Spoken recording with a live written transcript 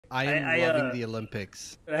I am loving the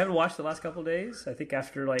Olympics. I haven't watched the last couple of days. I think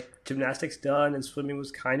after like gymnastics done and swimming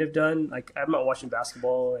was kind of done. Like I'm not watching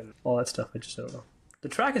basketball and all that stuff. I just don't know. The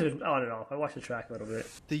track has been on and off. I watched the track a little bit.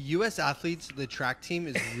 The U.S. athletes, the track team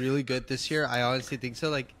is really good this year. I honestly think so.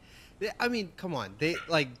 Like, I mean, come on.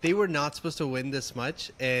 They were not supposed to win this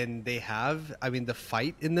much, and they have. I mean, the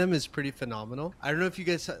fight in them is pretty phenomenal. I don't know if you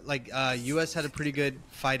guys U.S. had a pretty good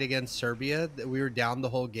fight against Serbia. We were down the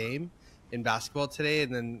whole game in basketball today,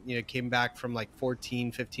 and then came back from like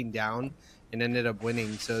 14, 15 down and ended up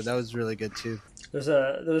winning. So that was really good too.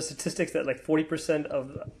 There's statistics that like 40%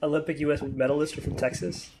 of Olympic U.S. medalists are from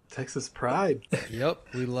Texas. Texas pride. Yep,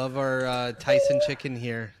 we love our Tyson chicken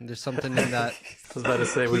here. There's something in that. I was about to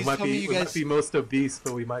say we might be most obese,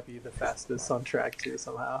 but we might be the fastest on track too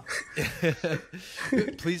somehow.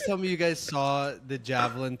 Please tell me you guys saw the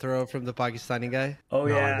javelin throw from the Pakistani guy. Oh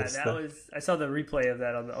no, yeah, I saw the replay of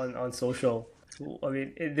that on social. I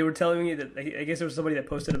mean, they were telling me that I guess there was somebody that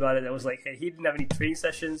posted about it that was like, hey, he didn't have any training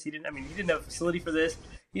sessions. He didn't have a facility for this.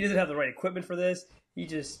 He doesn't have the right equipment for this. He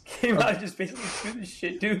just came out and just basically shooting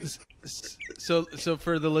shit, dude. So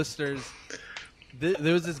for the listeners,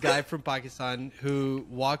 there was this guy from Pakistan who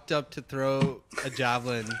walked up to throw a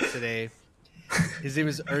javelin today. His name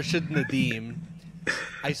is Urshad Nadeem.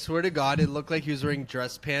 I swear to God, it looked like he was wearing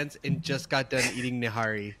dress pants and just got done eating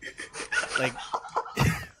nihari. Like...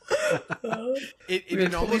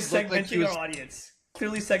 It almost looked like he was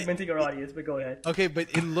clearly segmenting our audience, but go ahead. Okay, but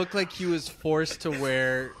it looked like he was forced to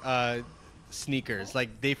wear sneakers.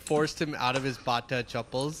 Like they forced him out of his bata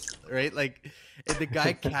chappals, right? Like, and the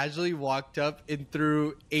guy casually walked up and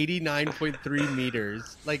threw 89.3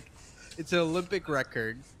 meters. Like, it's an Olympic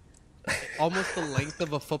record, almost the length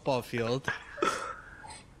of a football field.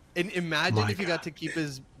 And imagine if he got to keep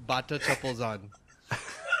his bata chappals on.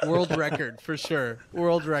 World record for sure.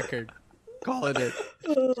 World record. Calling it.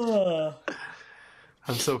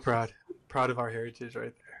 I'm so proud of our heritage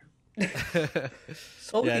right there.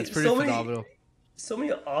 It's pretty phenomenal. So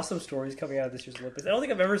many awesome stories coming out of this year's Olympics. I don't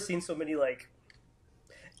think I've ever seen so many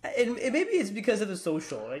and maybe it's because of the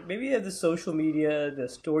social, like maybe the social media, the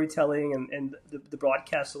storytelling, and the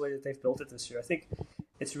broadcast, the way that they've built it this year. I think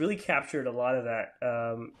it's really captured a lot of that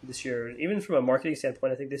this year. Even from a marketing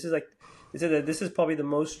standpoint, I think this is probably the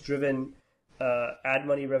most driven ad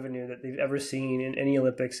money revenue that they've ever seen in any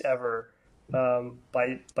Olympics ever,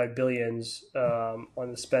 by billions on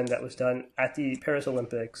the spend that was done at the Paris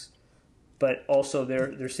Olympics. But also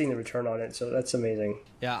they're seeing the return on it, so that's amazing.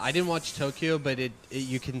 Yeah, I didn't watch Tokyo, but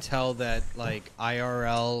you can tell that like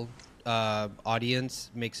IRL audience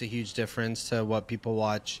makes a huge difference to what people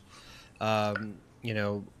watch, on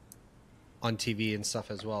TV and stuff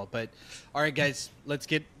as well. But all right, guys, let's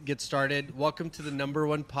get started. Welcome to the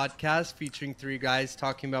 #1 podcast featuring 3 guys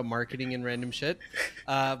talking about marketing and random shit.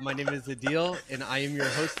 My name is Adil, and I am your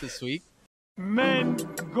host this week. Men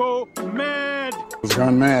go mad. He's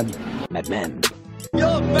gone mad. Madman.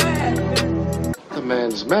 You're mad. The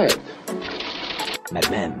man's mad.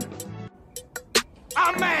 Madman.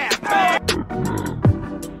 I'm mad.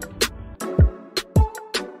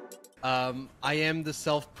 I am the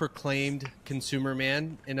self-proclaimed consumer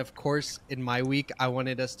man, and of course, in my week, I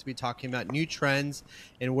wanted us to be talking about new trends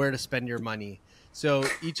and where to spend your money. So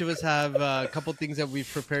each of us have a couple things that we've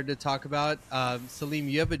prepared to talk about. Salim,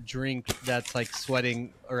 you have a drink that's like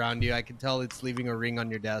sweating around you. I can tell it's leaving a ring on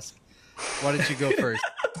your desk. Why don't you go first?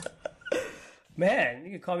 Man,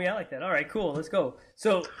 you can call me out like that. All right, cool. Let's go.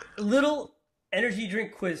 So a little energy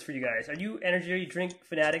drink quiz for you guys. Are you energy drink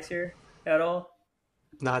fanatics here at all?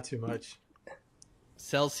 Not too much.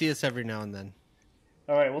 Celsius every now and then.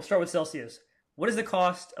 All right, we'll start with Celsius. What is the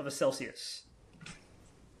cost of a Celsius?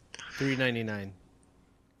 $3.99.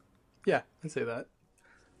 Yeah, I'd say that.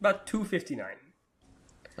 About $2.59.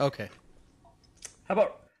 Okay. How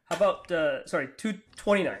about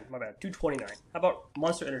 $2.29. My bad, $2.29. How about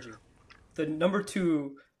Monster Energy, the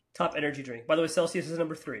 #2 top energy drink? By the way, Celsius is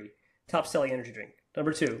 #3 top selling energy drink.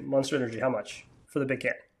 #2, Monster Energy. How much for the big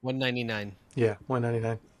can? $1.99. Yeah,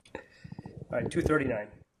 $1.99. All right, $2.39.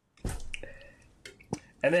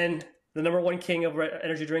 And then the #1 king of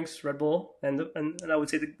energy drinks, Red Bull, and I would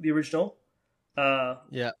say the original.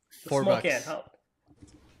 Yeah, $4. Small can.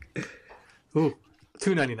 Ooh,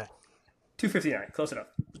 $2.99. $2.59. Close enough.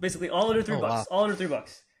 Basically, all under $3. Wow. All under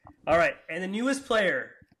 $3. All right, and the newest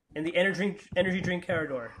player in the energy drink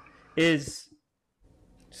corridor is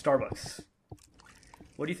Starbucks.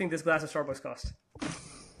 What do you think this glass of Starbucks cost?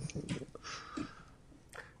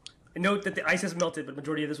 And note that the ice has melted, but the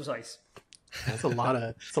majority of this was ice. That's a lot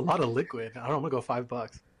of liquid. I don't know, I'm gonna go $5.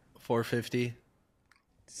 $4.50.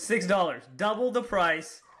 $6. Double the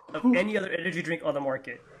price of any other energy drink on the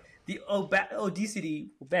market.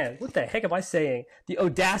 obesity, man, what the heck am I saying? The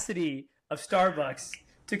audacity of Starbucks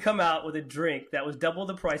to come out with a drink that was double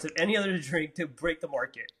the price of any other drink to break the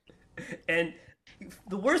market. And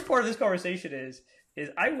the worst part of this conversation is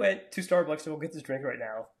I went to Starbucks to go get this drink right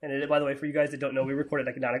now. And by the way, for you guys that don't know, we recorded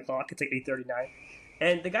like 9 o'clock. It's like 8:39.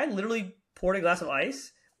 And the guy literally poured a glass of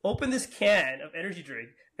ice, opened this can of energy drink,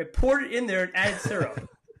 and poured it in there and added syrup.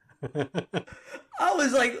 I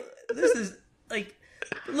was like, this is like,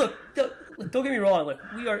 look, don't get me wrong. Like,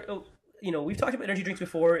 we are, we've talked about energy drinks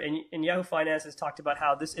before, and Yahoo Finance has talked about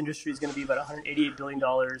how this industry is going to be about $188 billion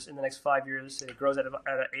in the next 5 years, and it grows at an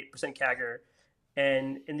 8% CAGR.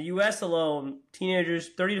 And in the U.S. alone, 30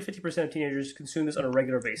 to 50% of teenagers consume this on a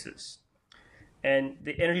regular basis. And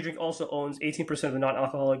the energy drink also owns 18% of the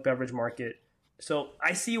non-alcoholic beverage market. So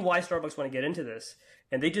I see why Starbucks want to get into this.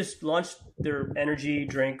 And they just launched their energy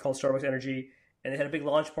drink called Starbucks Energy. And they had a big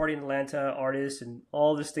launch party in Atlanta, artists, and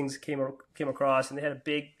all these things came across. And they had a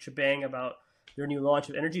big shebang about their new launch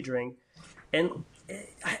of energy drink. And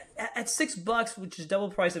at $6, which is double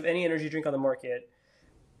the price of any energy drink on the market,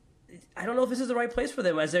 I don't know if this is the right place for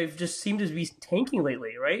them, as they've just seemed to be tanking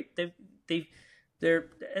lately, right? They're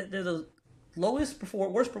the one of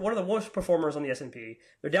the worst performers on the S&P.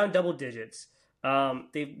 They're down double digits.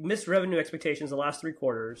 They've missed revenue expectations the last 3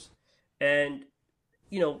 quarters, and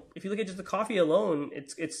if you look at just the coffee alone,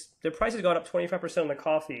 it's their price has gone up 25% on the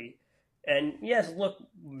coffee, and yes, look,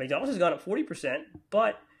 McDonald's has gone up 40%,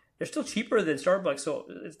 but they're still cheaper than Starbucks, so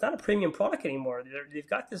it's not a premium product anymore. They've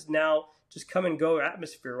got this now just come and go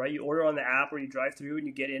atmosphere, right? You order on the app or you drive through and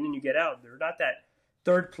you get in and you get out. They're not that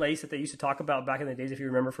third place that they used to talk about back in the days, if you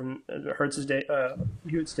remember from Hertz's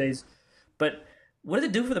days. But what does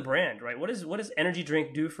it do for the brand, right? What does energy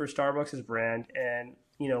drink do for Starbucks' brand? And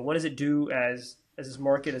what does it do as this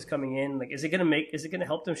market is coming in? Like, is it gonna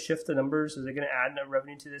help them shift the numbers? Is it gonna add enough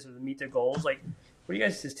revenue to this or to meet their goals? Like, what do you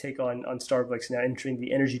guys just take on Starbucks now entering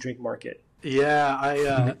the energy drink market?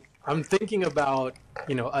 Yeah, I'm thinking about,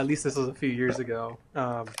 at least this was a few years ago,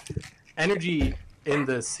 energy in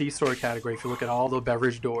the C-store category. If you look at all the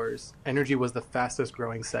beverage doors, energy was the fastest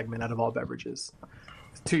growing segment out of all beverages.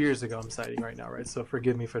 2 years ago, I'm citing right now, right? So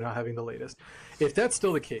forgive me for not having the latest. If that's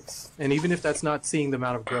still the case, and even if that's not seeing the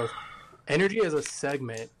amount of growth, energy as a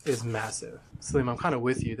segment is massive. Slim, I'm kind of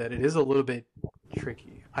with you that it is a little bit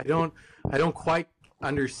tricky. I don't quite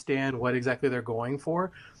understand what exactly they're going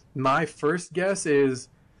for. My first guess is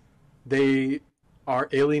they are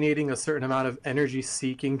alienating a certain amount of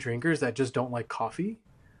energy-seeking drinkers that just don't like coffee.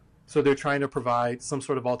 So they're trying to provide some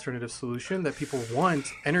sort of alternative solution that people want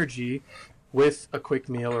energy with a quick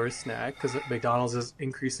meal or a snack, because McDonald's is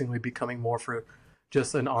increasingly becoming more for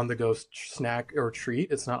just an on-the-go snack or treat.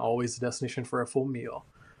 It's not always the destination for a full meal.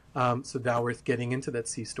 So now we're getting into that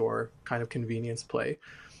C-store kind of convenience play.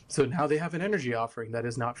 So now they have an energy offering that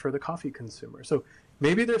is not for the coffee consumer. So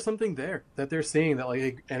maybe there's something there that they're seeing that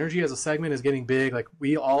like energy as a segment is getting big. Like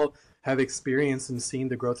we all have experienced and seen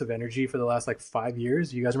the growth of energy for the last like 5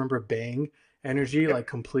 years. You guys remember Bang Energy, like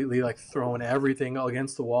completely like throwing everything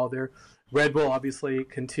against the wall there. Red Bull obviously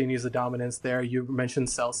continues the dominance there. You mentioned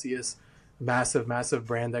Celsius, massive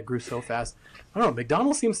brand that grew so fast. I don't know.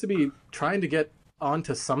 McDonald's seems to be trying to get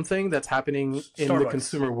onto something that's happening in the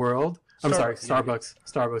consumer world. I'm sorry, Starbucks.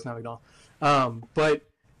 Yeah. Starbucks, not McDonald's. But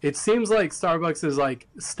it seems like Starbucks is like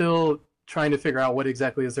still trying to figure out what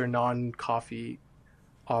exactly is their non-coffee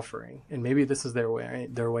offering, and maybe this is their way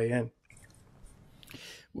in.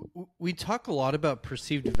 We talk a lot about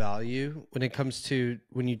perceived value when it comes to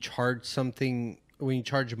when you charge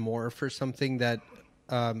more for something that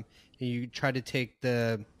you try to take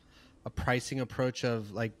a pricing approach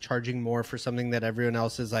of like charging more for something that everyone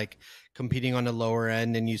else is like competing on a lower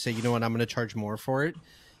end, and you say, you know what, I'm going to charge more for it.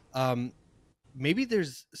 Maybe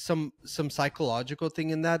there's some psychological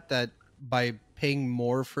thing in that by paying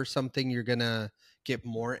more for something, you're going to get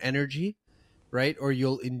more energy, right? Or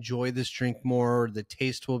you'll enjoy this drink more, or the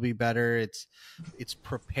taste will be better. It's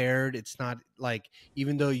prepared. It's not like,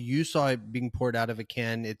 even though you saw it being poured out of a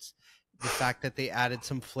can, it's the fact that they added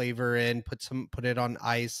some flavor in, put it on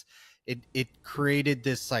ice. It created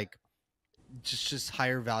this like just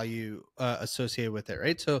higher value associated with it,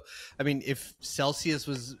 right? So, I mean, if Celsius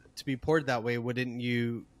was to be poured that way, wouldn't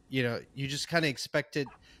you just kind of expect it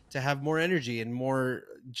to have more energy and more,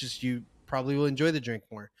 just you probably will enjoy the drink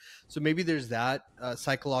more. So maybe there's that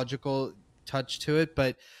psychological touch to it,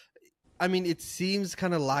 but I mean, it seems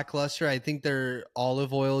kind of lackluster. I think their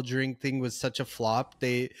olive oil drink thing was such a flop.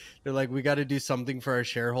 They're like, we got to do something for our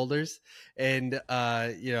shareholders, and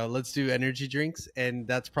let's do energy drinks, and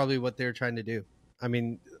that's probably what they're trying to do. I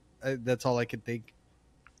mean, that's all I could think.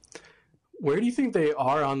 Where do you think they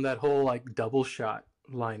are on that whole like double shot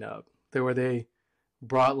lineup? Where they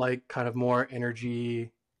brought like kind of more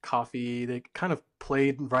energy coffee. They kind of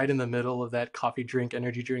played right in the middle of that coffee drink,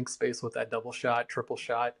 energy drink space with that double shot, triple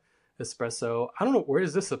shot, espresso. I don't know, where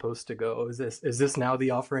is this supposed to go? Is this now the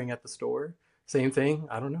offering at the store? Same thing?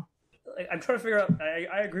 I don't know. I'm trying to figure out.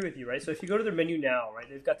 I agree with you, right? So if you go to their menu now, right,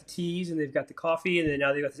 they've got the teas and they've got the coffee, and then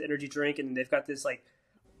now they've got this energy drink, and they've got this like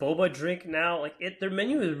boba drink now. Like their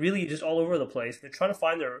menu is really just all over the place. They're trying to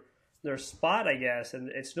find their spot, I guess, and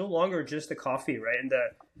it's no longer just the coffee, right? And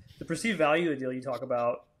the perceived value deal you talk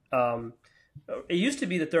about. It used to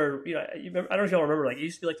be the third. You know, I don't know if y'all remember. Like it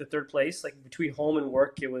used to be like the third place, like between home and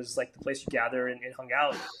work. It was like the place you gather and hung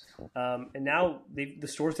out. And now the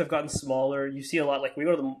stores have gotten smaller. You see a lot. Like we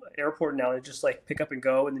go to the airport now, and just like pick up and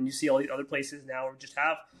go. And then you see all these other places now just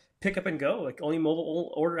have pick up and go. Like only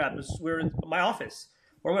mobile order app is. We're in my office.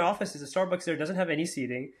 Where my office is, a Starbucks there doesn't have any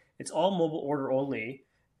seating. It's all mobile order only,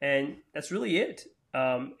 and that's really it.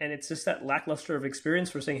 And it's just that lackluster of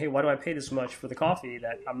experience for saying, hey, why do I pay this much for the coffee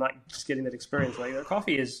that I'm not just getting that experience? Like their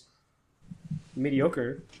coffee is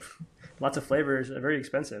mediocre, lots of flavors, very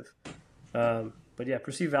expensive. But yeah,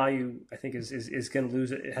 perceived value, I think, is going to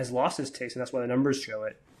lose it. It has lost its taste, and that's why the numbers show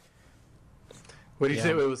it. What did you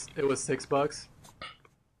say? It was $6?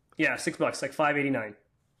 Yeah, $6, like $5.89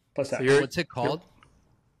 plus tax. So what's it called?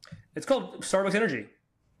 It's called Starbucks Energy.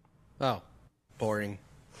 Oh, boring.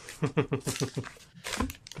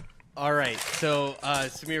 All right, so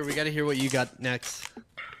Samir, we got to hear what you got next.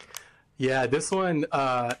 Yeah, this one,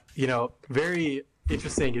 very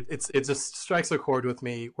interesting. It just strikes a chord with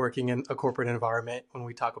me working in a corporate environment when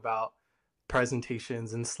we talk about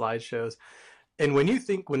presentations and slideshows. And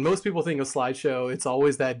when most people think of slideshow, it's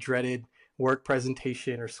always that dreaded work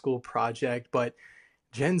presentation or school project. But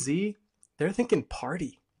Gen Z, they're thinking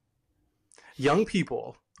party. Young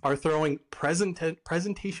people are throwing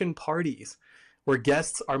presentation parties where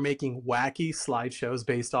guests are making wacky slideshows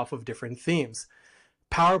based off of different themes.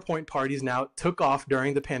 PowerPoint parties now took off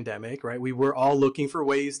during the pandemic, right? We were all looking for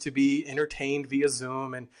ways to be entertained via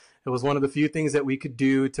Zoom, and it was one of the few things that we could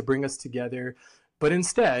do to bring us together. But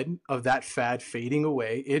instead of that fad fading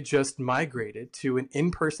away, it just migrated to an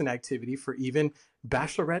in-person activity for even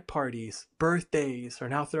bachelorette parties, birthdays, or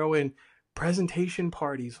now throw in presentation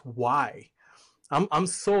parties. Why? I'm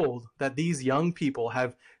sold that these young people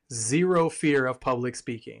have zero fear of public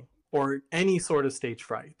speaking or any sort of stage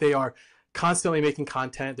fright. They are constantly making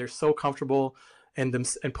content. They're so comfortable and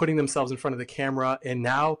putting themselves in front of the camera, and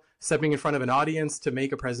now stepping in front of an audience to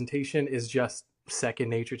make a presentation is just second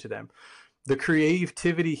nature to them. The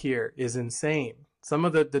creativity here is insane. Some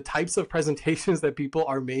of the types of presentations that people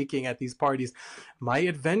are making at these parties. My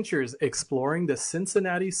adventures exploring the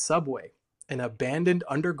Cincinnati subway, an abandoned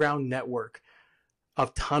underground network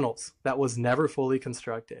of tunnels that was never fully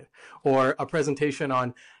constructed, or a presentation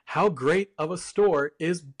on how great of a store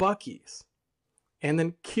is Buc-ee's, and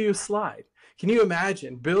then cue slide. Can you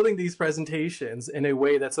imagine building these presentations in a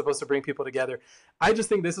way that's supposed to bring people together? I just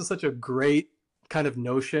think this is such a great kind of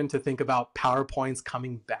notion to think about PowerPoints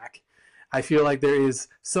coming back. I feel like there is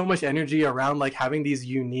so much energy around like having these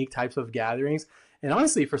unique types of gatherings. And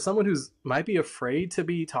honestly, for someone who's might be afraid to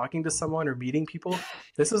be talking to someone or meeting people,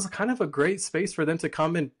 this is kind of a great space for them to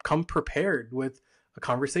come prepared with a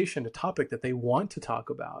conversation, a topic that they want to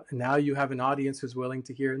talk about. And now you have an audience who's willing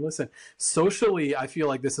to hear and listen. Socially, I feel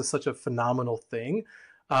like this is such a phenomenal thing.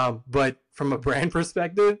 But from a brand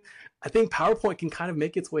perspective, I think PowerPoint can kind of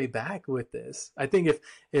make its way back with this. I think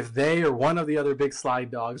if they or one of the other big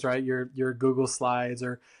slide dogs, right, your Google Slides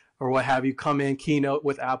or what have you, come in, Keynote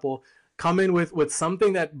with Apple, come in with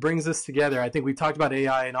something that brings us together. I think we talked about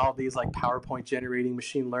AI and all these like PowerPoint generating,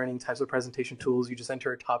 machine learning types of presentation tools. You just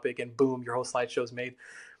enter a topic and boom, your whole slideshow is made.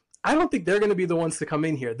 I don't think they're going to be the ones to come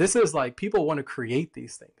in here. This is like people want to create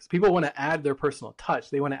these things. People want to add their personal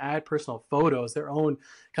touch. They want to add personal photos, their own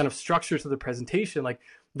kind of structure to the presentation. Like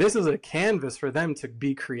this is a canvas for them to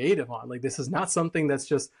be creative on. Like this is not something that's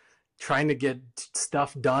just trying to get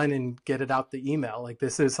stuff done and get it out the email. Like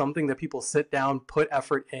this is something that people sit down, put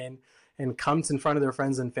effort in, and comes in front of their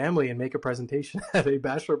friends and family and make a presentation at a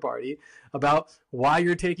bachelor party about why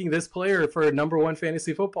you're taking this player for a #1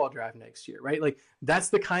 fantasy football draft next year, right? Like that's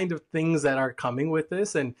the kind of things that are coming with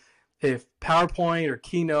this. And if PowerPoint or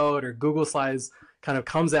Keynote or Google Slides kind of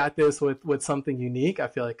comes at this with something unique, I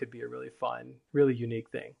feel like it could be a really fun, really unique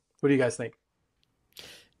thing. What do you guys think?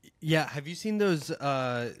 Yeah, have you seen those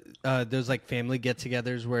like family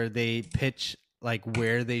get-togethers where they pitch like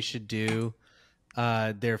where they should do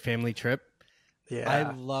their family trip? Yeah,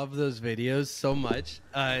 I love those videos so much,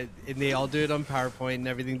 and they all do it on PowerPoint and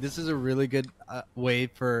everything. This is a really good way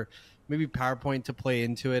for maybe PowerPoint to play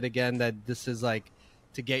into it again, that this is like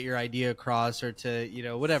to get your idea across, or to, you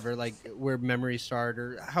know, whatever, like where memory start,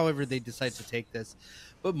 or however they decide to take this.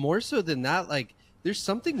 But more so than that, like there's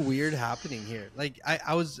something weird happening here. Like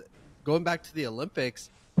I was going back to the Olympics,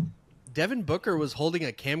 Devin Booker was holding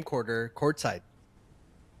a camcorder courtside,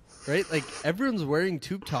 right? Like everyone's wearing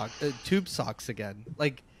tube socks again.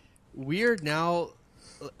 Like we are now,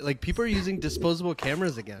 like people are using disposable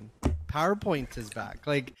cameras again. PowerPoint is back.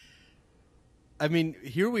 Like, I mean,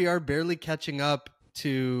 here we are barely catching up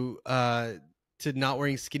to not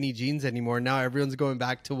wearing skinny jeans anymore. Now everyone's going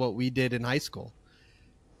back to what we did in high school,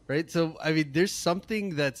 right? So I mean, there's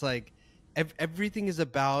something that's like everything is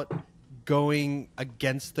about going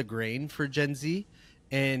against the grain for Gen Z,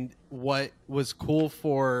 and what was cool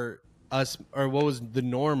for us, or what was the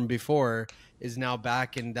norm before, is now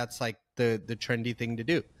back, and that's like the trendy thing to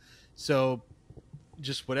do. So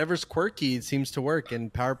just whatever's quirky, it seems to work,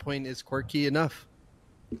 and PowerPoint is quirky enough.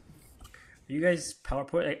 You guys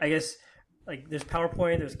PowerPoint? I guess like there's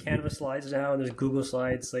PowerPoint, there's Canva slides now, and there's Google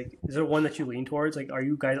Slides. Like, is there one that you lean towards? Like, are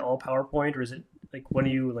you guys all PowerPoint, or is it like one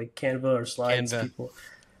of you like Canva or Slides Canva. people?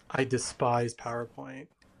 I despise PowerPoint.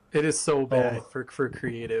 It is so bad for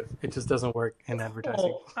creative. It just doesn't work in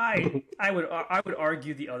advertising. Oh, I would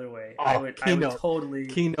argue the other way. Oh, I would totally.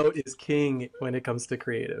 Keynote is king when it comes to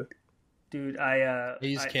creative. Dude, I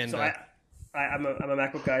use Canva. So I'm a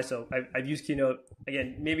MacBook guy, so I've used Keynote.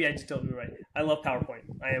 Again, maybe I just don't do it right. I love PowerPoint.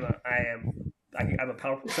 I'm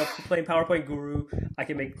a self-proclaimed PowerPoint guru. I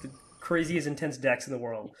can make the craziest intense decks in the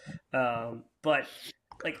world. But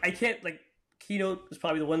like I can't, like, Keynote is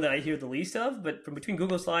probably the one that I hear the least of, but from between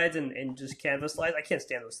Google Slides and just Canva slides, I can't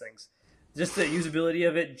stand those things. Just the usability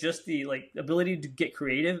of it, just the like ability to get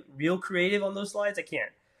creative, real creative on those slides, I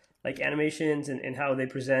can't. Like animations and how they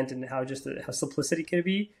present and how simplicity can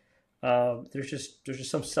be. There's just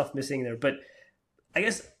some stuff missing there. But I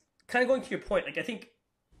guess kind of going to your point, like I think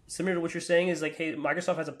similar to what you're saying is like, hey,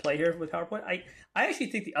 Microsoft has a play here with PowerPoint. I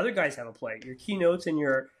actually think the other guys have a play. Your Keynotes and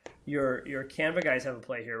your Canva guys have a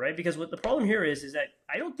play here, right? Because what the problem here is that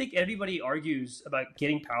I don't think everybody argues about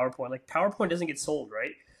getting PowerPoint. Like PowerPoint doesn't get sold,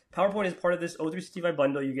 right? PowerPoint is part of this O365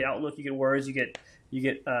 bundle. You get Outlook, you get Words, you get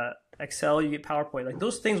Excel, you get PowerPoint. Like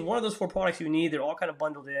those things, one of those four products you need, they're all kind of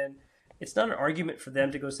bundled in. It's not an argument for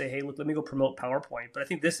them to go say, hey, look, let me go promote PowerPoint. But I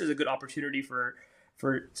think this is a good opportunity for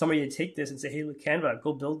somebody to take this and say, hey, look, Canva,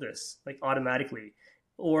 go build this like automatically.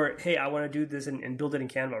 Or, hey, I want to do this and build it in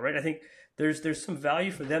Canva, right? I think there's some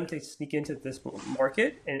value for them to sneak into this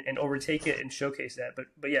market and overtake it and showcase that.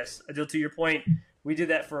 But yes, Adil, to your point, we did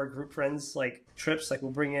that for our group friends, like trips. Like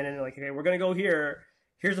we'll bring in and like, okay, we're going to go here.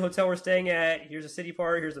 Here's the hotel we're staying at. Here's a city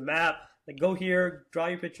part. Here's a map. Like go here, draw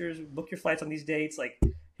your pictures, book your flights on these dates. Like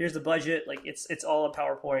here's the budget. Like it's all a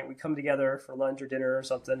PowerPoint. We come together for lunch or dinner or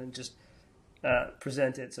something and just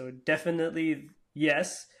present it. So definitely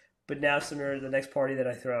yes. But now, Samir, the next party that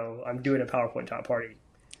I throw, I'm doing a PowerPoint top party.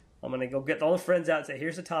 I'm going to go get all the friends out and say,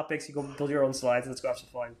 here's the topics. You go build your own slides. Let's go have some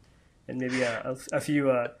fun. And maybe a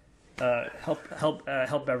few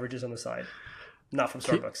help beverages on the side. Not from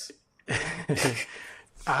Starbucks.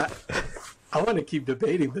 I want to keep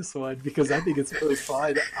debating this one because I think it's really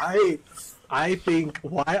fun. I think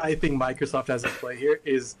why I think Microsoft has a play here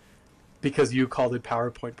is because you called it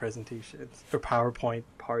PowerPoint presentations or PowerPoint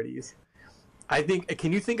parties. I think,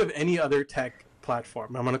 can you think of any other tech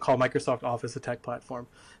platform, I'm going to call Microsoft Office a tech platform,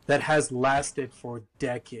 that has lasted for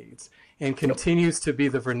decades and continues to be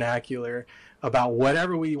the vernacular about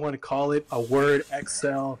whatever we want to call it, a Word,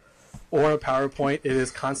 Excel, or a PowerPoint? It is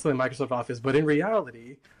constantly Microsoft Office. But in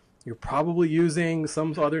reality, you're probably using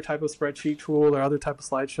some other type of spreadsheet tool or other type of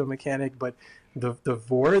slideshow mechanic, but the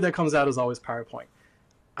word that comes out is always PowerPoint.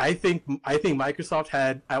 I think Microsoft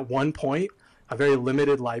had, at one point, a very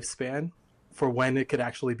limited lifespan for when it could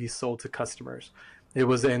actually be sold to customers. It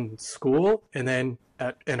was in school and then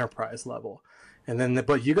at enterprise level. And then,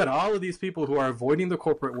 but you got all of these people who are avoiding the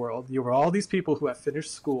corporate world. You have all these people who have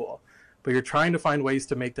finished school, but you're trying to find ways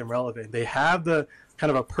to make them relevant. They have the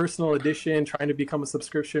kind of a personal edition, trying to become a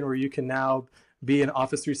subscription where you can now be an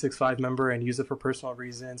Office 365 member and use it for personal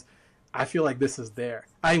reasons. I feel like this is there.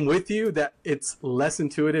 I'm with you that it's less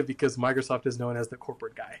intuitive because Microsoft is known as the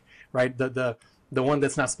corporate guy, right? The one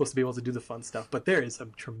that's not supposed to be able to do the fun stuff. But there is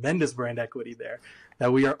some tremendous brand equity there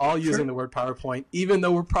that we are all using the word PowerPoint, even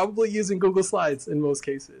though we're probably using Google Slides in most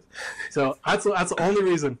cases. So that's the only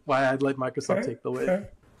reason why I'd let Microsoft take the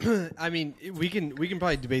win. I mean, we can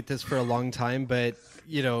probably debate this for a long time, but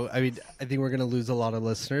I mean, I think we're going to lose a lot of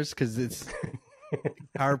listeners because it's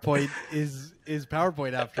PowerPoint is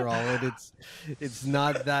PowerPoint after all, and it's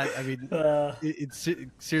not that. I mean, it's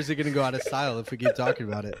seriously going to go out of style if we keep talking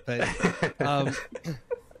about it. But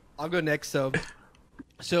I'll go next.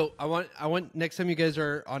 So I want next time you guys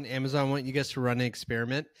are on Amazon, I want you guys to run an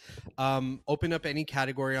experiment. Open up any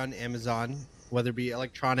category on Amazon, whether it be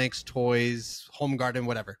electronics, toys, home garden,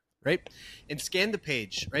 whatever, right? And scan the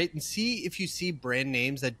page, right? And see if you see brand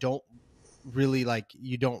names that don't really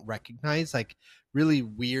you don't recognize, like really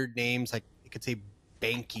weird names, like it could say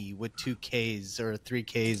Banky with 2 Ks or 3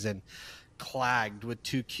 Ks and Clagged with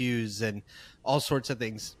 2 Qs and all sorts of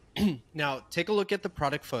things. Now take a look at the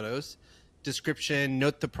product photos, description,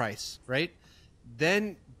 note the price, right?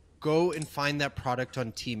 Then go and find that product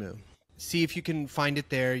on Temu. See if you can find it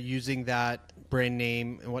there using that brand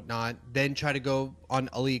name and whatnot. Then try to go on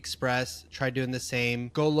AliExpress, try doing the same.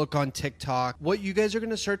 Go look on TikTok. What you guys are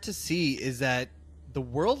going to start to see is that the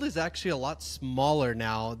world is actually a lot smaller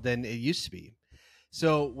now than it used to be.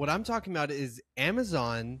 So what I'm talking about is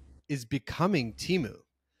Amazon is becoming Temu.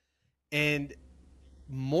 And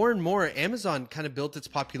more Amazon kind of built its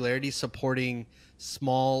popularity supporting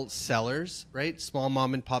small sellers, right? Small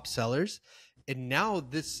mom and pop sellers. And now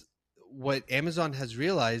what Amazon has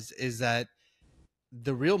realized is that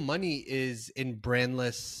the real money is in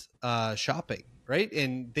brandless shopping, right?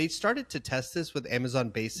 And they started to test this with Amazon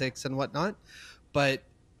Basics and whatnot, but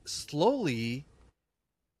slowly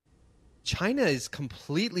China is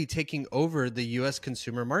completely taking over the US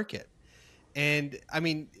consumer market. And I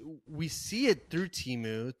mean, we see it through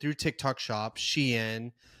Temu, through TikTok Shop,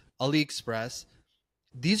 Shein, AliExpress.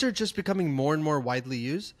 These are just becoming more and more widely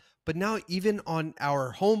used. But now even on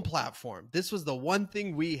our home platform, this was the one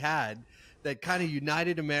thing we had that kind of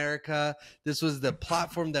united America. This was the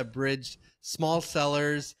platform that bridged small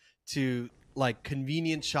sellers to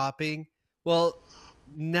convenient shopping. Well,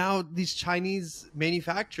 now these Chinese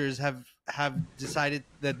manufacturers have decided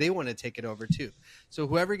that they want to take it over too. So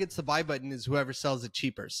whoever gets the buy button is whoever sells it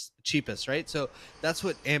cheapest, right? So that's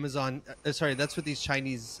what that's what these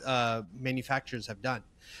Chinese manufacturers have done.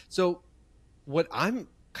 So what I'm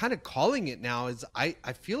kind of calling it now is I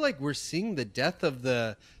feel like we're seeing the death of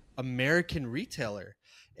the American retailer.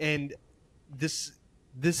 And this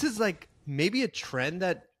is maybe a trend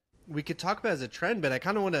that we could talk about as a trend, but I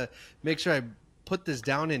kind of want to make sure I put this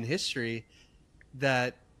down in history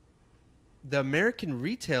that the American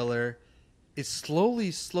retailer is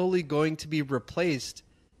slowly going to be replaced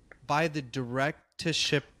by the direct to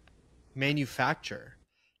ship manufacturer.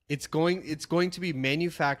 It's going to be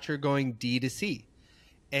manufacturer going D2C.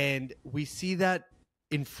 And we see that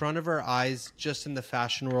in front of our eyes just in the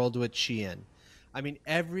fashion world with Shein. I mean,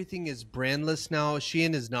 everything is brandless now.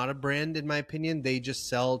 Shein is not a brand, in my opinion. They just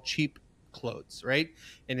sell cheap clothes, right?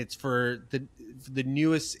 And it's for the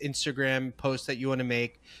newest Instagram post that you want to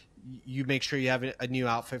make. You make sure you have a new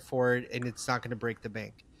outfit for it, and it's not going to break the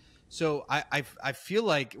bank. So I feel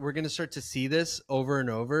like we're going to start to see this over and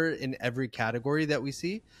over in every category that we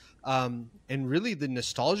see. And really the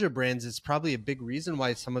nostalgia brands is probably a big reason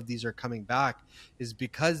why some of these are coming back, is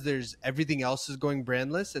because everything else is going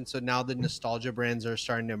brandless. And so now the nostalgia brands are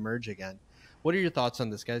starting to emerge again. What are your thoughts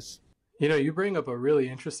on this, guys? You bring up a really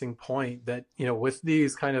interesting point that, with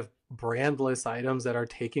these kind of brandless items that are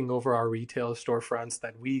taking over our retail storefronts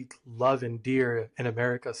that we love and dear in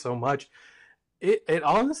America so much, it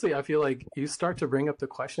honestly, I feel like you start to bring up the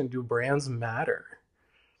question, do brands matter?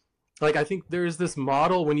 I think there's this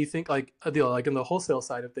model when you think like in the wholesale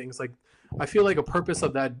side of things, I feel like a purpose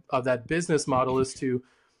of that business model is to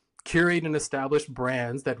curate and establish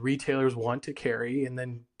brands that retailers want to carry and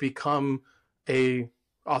then become a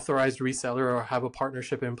authorized reseller or have a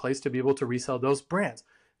partnership in place to be able to resell those brands.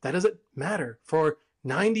 That doesn't matter for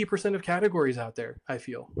 90% of categories out there, I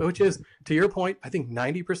feel, which is, to your point, I think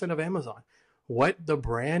 90% of Amazon. What the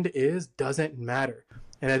brand is doesn't matter.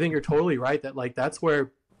 And I think you're totally right that that's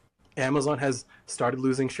where Amazon has started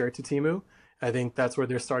losing share to Temu. I think that's where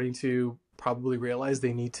they're starting to probably realize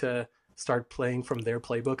they need to start playing from their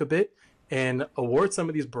playbook a bit and award some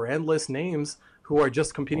of these brandless names who are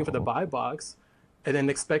just competing for the buy box, and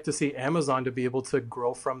then expect to see Amazon to be able to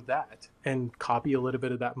grow from that and copy a little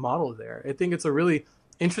bit of that model there. I think it's a really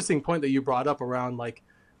interesting point that you brought up around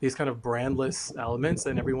these kind of brandless elements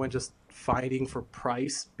and everyone just fighting for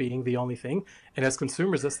price being the only thing. And as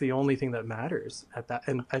consumers, that's the only thing that matters at that,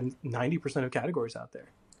 and 90% of categories out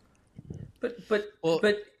there. But go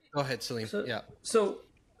ahead, Salim. So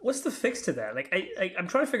what's the fix to that? I'm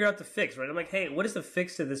trying to figure out the fix, right? I'm like, hey, what is the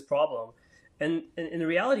fix to this problem? And the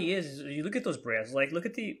reality is you look at those brands, look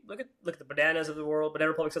at the Bananas of the world,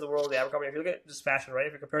 Banana Republics of the world, the Abercrombie. If you look at just fashion, right?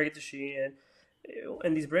 If you're comparing it to Shein,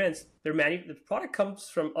 and these brands, the product comes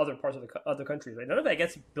from other parts of the other countries. Right? None of that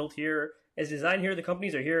gets built here. It's designed here. The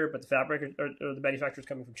companies are here, but the fabric or the manufacturers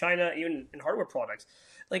coming from China, even in hardware products.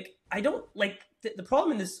 Like I don't like the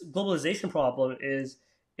problem in this globalization problem is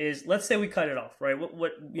let's say we cut it off, right?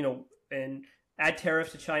 What and add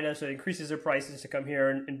tariffs to China so it increases their prices to come here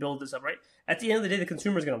and build this up, right? At the end of the day, the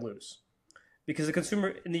consumer is going to lose because the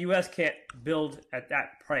consumer in the U.S. can't build at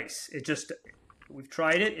that price. We've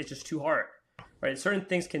tried it. It's just too hard. Right, certain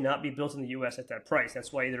things cannot be built in the U.S. at that price.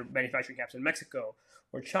 That's why either manufacturing caps in Mexico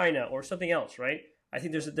or China or something else. Right? I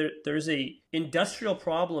think there's a industrial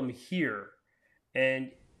problem here, and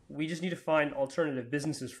we just need to find alternative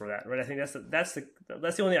businesses for that. Right? I think that's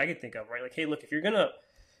the only thing I can think of. Right? Like, hey, look, if you're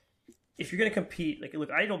gonna compete, like,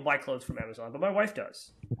 look, I don't buy clothes from Amazon, but my wife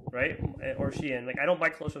does, right? Or Shein. Like, I don't buy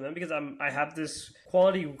clothes from them because I have this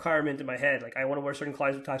quality requirement in my head. Like, I want to wear certain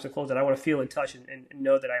types of clothes that I want to feel and touch and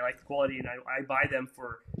know that I like the quality, and I buy them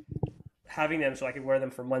for having them so I can wear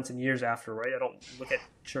them for months and years after, right? I don't look at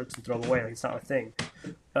shirts and throw them away. Like, it's not a thing.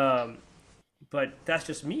 But that's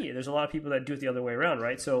just me. There's a lot of people that do it the other way around,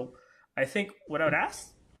 right? So I think what I would ask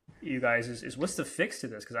you guys is what's the fix to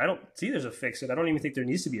this? Because I don't see there's a fix, and I don't even think there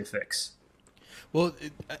needs to be a fix. Well,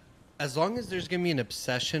 as long as there's going to be an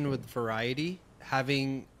obsession with variety,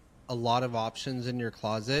 having a lot of options in your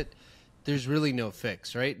closet, there's really no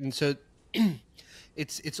fix, right? And so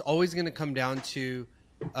it's always going to come down to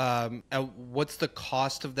what's the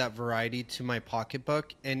cost of that variety to my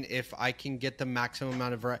pocketbook, and if I can get the maximum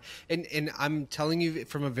amount of variety. And I'm telling you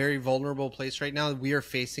from a very vulnerable place right now, we are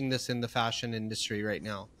facing this in the fashion industry right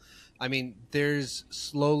now. I mean, there's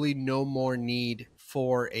slowly no more need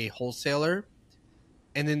for a wholesaler.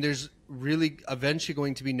 And then there's really eventually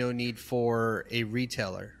going to be no need for a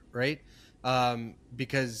retailer, right?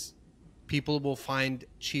 Because people will find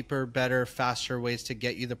cheaper, better, faster ways to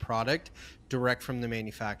get you the product direct from the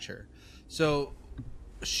manufacturer. So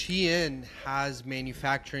Shein has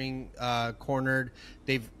manufacturing cornered.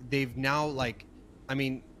 They've now, like, I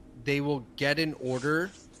mean, they will get an order,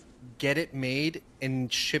 get it made,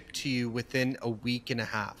 and shipped to you within a week and a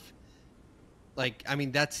half. Like, I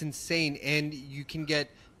mean, that's insane. And you can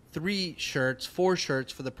get 4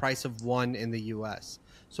 shirts for the price of 1 in the US.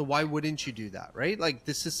 So why wouldn't you do that, right? Like,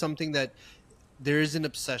 this is something that there is an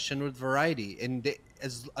obsession with variety. And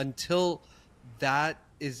until that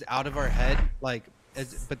is out of our head, like,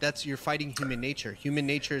 but that's, you're fighting human nature. Human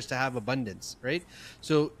nature is to have abundance, right?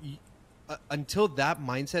 So until that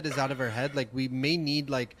mindset is out of our head, like, we may need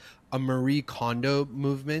like a Marie Kondo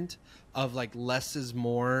movement of like less is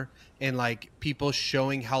more, and like people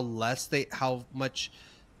showing how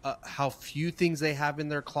few things they have in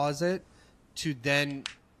their closet, to then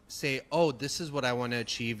say, oh, this is what I want to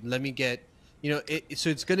achieve. Let me get, so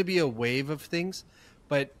it's going to be a wave of things,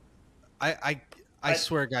 but I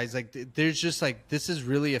swear, guys, like, there's just like, this is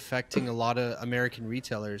really affecting a lot of American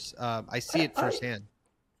retailers. I see it firsthand.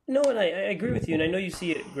 No, and I agree with you, and I know you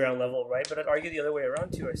see it at ground level, right? But I'd argue the other way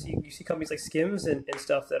around too. You see companies like Skims and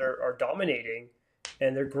stuff that are dominating,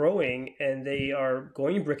 and they're growing, and they are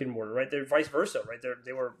going brick and mortar, right? They're vice versa, right?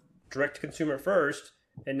 They were direct to consumer first,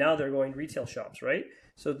 and now they're going retail shops, right?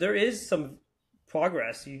 So there is some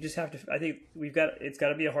progress. You just have to. I think it's got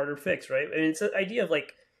to be a harder fix, right? And it's an idea of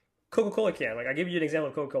like Coca-Cola can. Like, I'll give you an example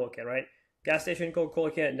of Coca-Cola can, right? Gas station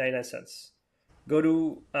Coca-Cola can, 99 cents. Go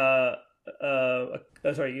to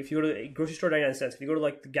if you go to a grocery store, 99 cents. If you go to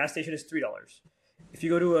like the gas station, it's $3. If you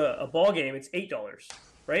go to a ball game, it's $8,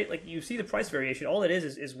 right? Like, you see the price variation. All it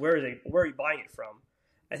is where are you buying it from?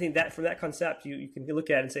 I think that from that concept, you can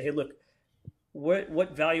look at it and say, hey, look,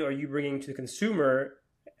 what value are you bringing to the consumer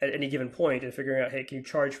at any given point, and figuring out, hey, can you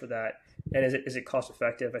charge for that, and is it cost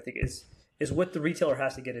effective? I think is what the retailer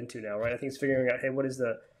has to get into now, right? I think it's figuring out, hey, what is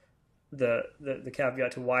the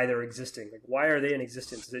caveat to why they're existing? Like, why are they in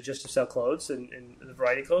existence? Is it just to sell clothes and the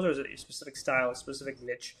variety of clothes, or is it a specific style, a specific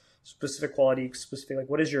niche, specific quality, specific, like,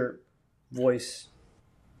 what is your voice?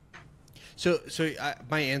 So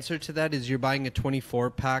my answer to that is, you're buying a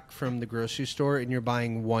 24-pack from the grocery store, and you're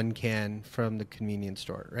buying 1 can from the convenience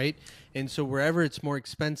store, right? And so wherever it's more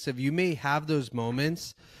expensive, you may have those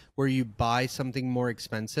moments where you buy something more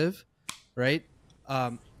expensive, right?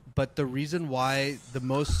 But the reason why the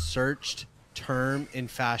most searched term in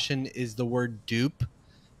fashion is the word dupe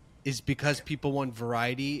is because people want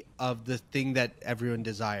variety of the thing that everyone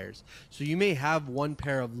desires. So you may have 1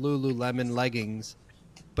 pair of Lululemon leggings,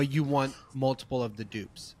 but you want multiple of the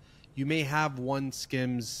dupes. You may have 1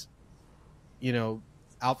 Skims,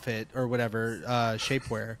 outfit or whatever,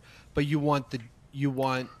 shapewear, but you want you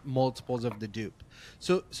want multiples of the dupe.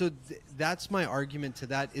 So that's my argument to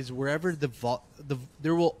that, is wherever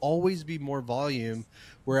there will always be more volume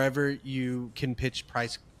wherever you can pitch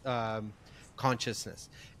price consciousness.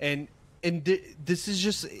 This is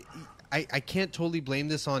just, I can't totally blame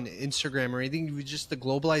this on Instagram or anything. Just the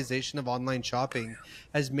globalization of online shopping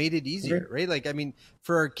has made it easier, right? Like, I mean,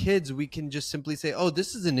 for our kids, we can just simply say, oh,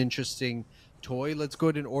 this is an interesting toy. Let's go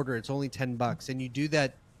ahead and order. It's only $10. And you do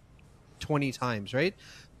that 20 times, right?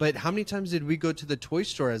 But how many times did we go to the toy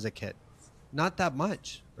store as a kid? Not that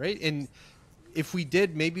much, right? And if we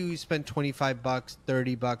did, maybe we spent $25,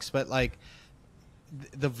 $30, but like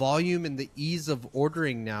the volume and the ease of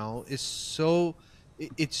ordering now is so,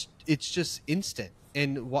 it's just instant.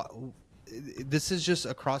 And this is just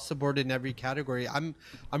across the board in every category. I'm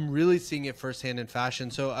really seeing it firsthand in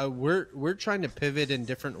fashion. So we're trying to pivot in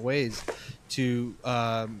different ways to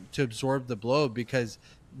absorb the blow, because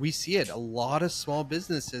we see it. A lot of small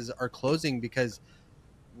businesses are closing because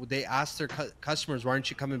they ask their customers, why aren't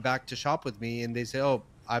you coming back to shop with me? And they say, oh,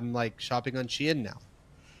 I'm like shopping on Shein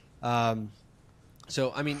now.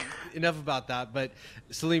 So, I mean, enough about that. But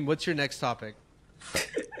Salim, what's your next topic?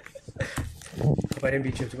 Hope I didn't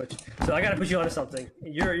beat you too much. So I got to put you onto something.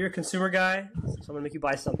 You're a consumer guy, so I'm going to make you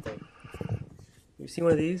buy something. You seen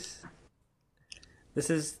one of these? This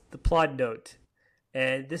is the Plod Note.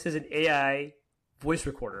 And this is an AI voice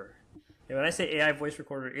recorder. And when I say AI voice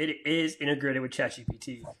recorder, it is integrated with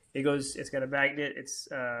ChatGPT. It's got a magnet. It's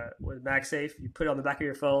with MagSafe. You put it on the back of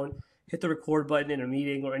your phone, hit the record button in a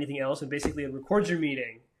meeting or anything else, and basically it records your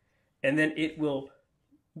meeting, and then it will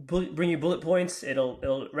bring you bullet points.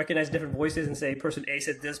 It'll recognize different voices and say person A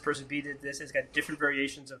said this, person B did this. It's got different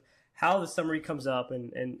variations of how the summary comes up.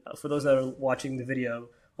 And for those that are watching the video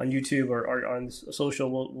on YouTube or on social,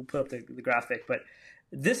 we'll put up the graphic. But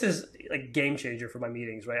this is like game changer for my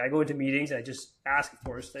meetings, right? I go into meetings and I just ask, of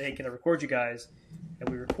course, hey, can I record you guys? And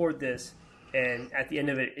we record this. And at the end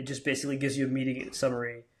of it, it just basically gives you a meeting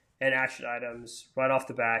summary and action items right off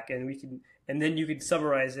the back. And then you can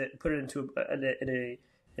summarize it, put it into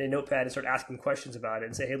a notepad and start asking questions about it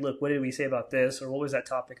and say, hey, look, what did we say about this? Or what was that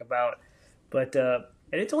topic about? But, and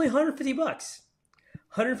it's only $150.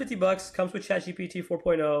 $150 comes with ChatGPT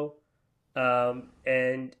 4.0.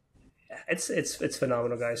 And it's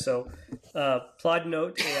phenomenal, guys. So, Plod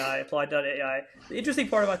Note AI, Plod.ai. The interesting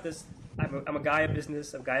part about this, I'm a guy of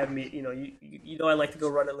business. I'm a guy of me. You know, I like to go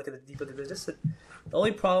run and look at the deep of the business. The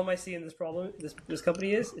only problem I see in this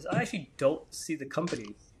company is I actually don't see the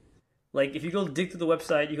company. Like, if you go dig through the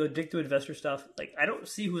website, you go dig through investor stuff. Like, I don't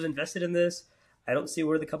see who's invested in this. I don't see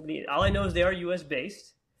where the company is. All I know is they are U.S.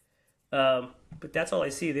 based. But that's all I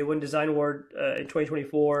see. They won Design Award in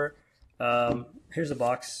 2024. Here's the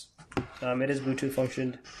box. It is Bluetooth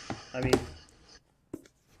functioned. I mean,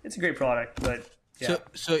 it's a great product, but yeah.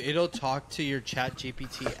 So it'll talk to your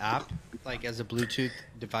ChatGPT app like as a Bluetooth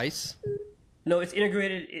device? No, it's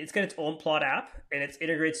integrated. It's got its own Plot app, and it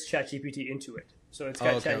integrates ChatGPT into it. So it's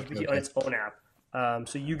got ChatGPT on its own app.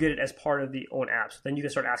 So you get it as part of the own app. So then you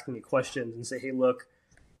can start asking me questions and say, hey, look,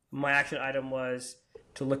 my action item was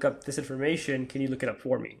to look up this information. Can you look it up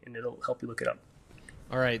for me? And it'll help you look it up.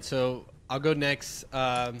 All right, so I'll go next.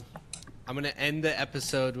 I'm going to end the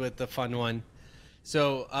episode with the fun one.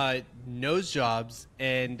 So nose jobs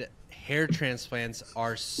and hair transplants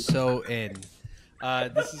are so in.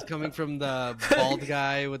 This is coming from the bald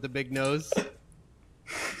guy with the big nose.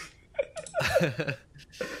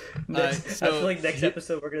 I feel like next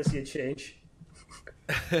episode we're going to see a change.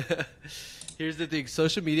 Here's the thing.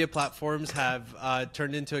 Social media platforms have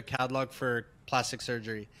turned into a catalog for plastic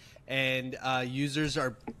surgery. And users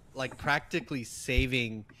are like practically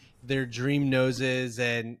saving their dream noses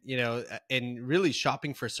and really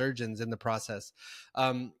shopping for surgeons in the process.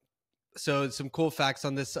 So some cool facts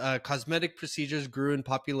on this. Cosmetic procedures grew in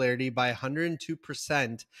popularity by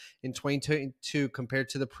 102% in 2022 compared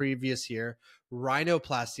to the previous year.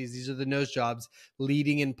 Rhinoplasties, these are the nose jobs,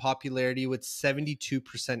 leading in popularity with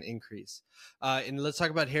 72% increase. And let's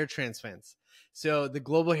talk about hair transplants. So the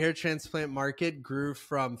global hair transplant market grew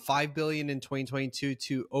from 5 billion in 2022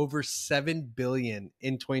 to over 7 billion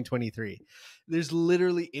in 2023. There's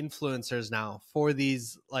literally influencers now for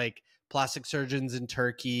these like plastic surgeons in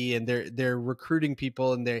Turkey, and they're recruiting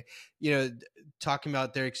people, and they're talking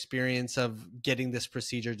about their experience of getting this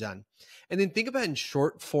procedure done. And then think about in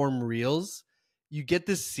short form reels, you get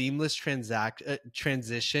this seamless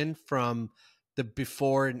transition from the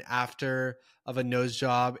before and after of a nose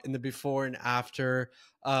job and the before and after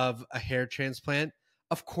of a hair transplant.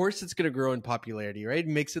 Of course, it's going to grow in popularity, right? It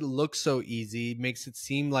makes it look so easy, makes it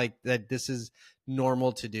seem like that this is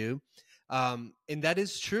normal to do. And that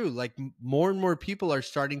is true. Like more and more people are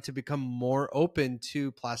starting to become more open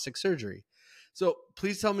to plastic surgery. So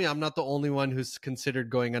please tell me I'm not the only one who's considered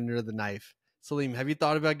going under the knife. Salim, have you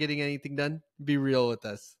thought about getting anything done? Be real with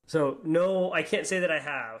us. So no, I can't say that I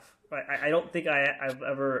have. I don't think I've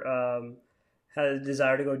ever had a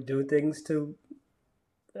desire to go do things to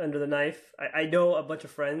under the knife. I know a bunch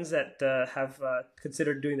of friends that have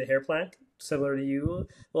considered doing the hair plant, similar to you.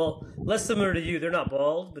 Well, less similar to you. They're not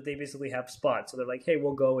bald, but they basically have spots. So they're like, hey,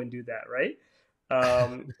 we'll go and do that, right?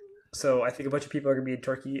 So I think a bunch of people are going to be in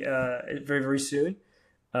Turkey very, very soon.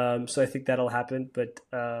 So I think that'll happen. But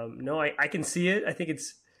no, I can see it. I think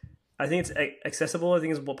it's accessible. I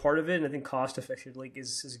think it's part of it, and I think cost effective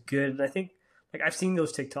is good. And I think like I've seen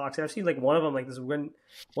those TikToks, and I've seen like one of them like this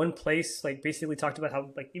one place like basically talked about how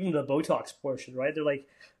like even the Botox portion, right? They're like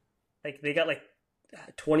they got like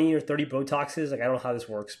 20 or 30 Botoxes. Like I don't know how this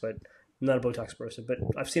works, but I'm not a Botox person. But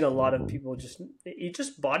I've seen a lot of people just eat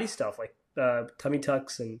just body stuff like tummy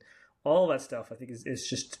tucks and all that stuff. I think is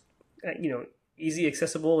just easy,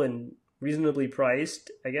 accessible, and reasonably priced,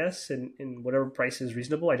 I guess, and whatever price is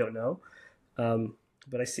reasonable. I don't know.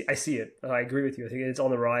 But I see it. I agree with you. I think it's on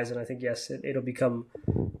the rise, and I think, yes, it'll become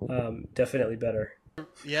definitely better.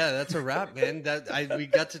 Yeah, that's a wrap, man. We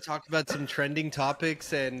got to talk about some trending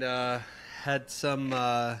topics and had some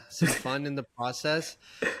fun in the process.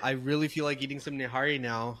 I really feel like eating some nihari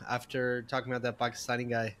now after talking about that Pakistani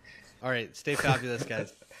guy. All right, stay fabulous,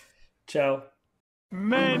 guys. Ciao.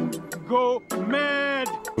 Men go mad.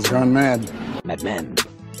 He's gone mad. Mad men.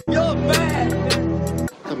 You're mad.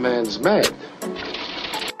 The man's mad.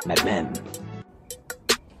 Mad men.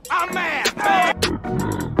 I'm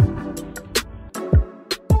mad.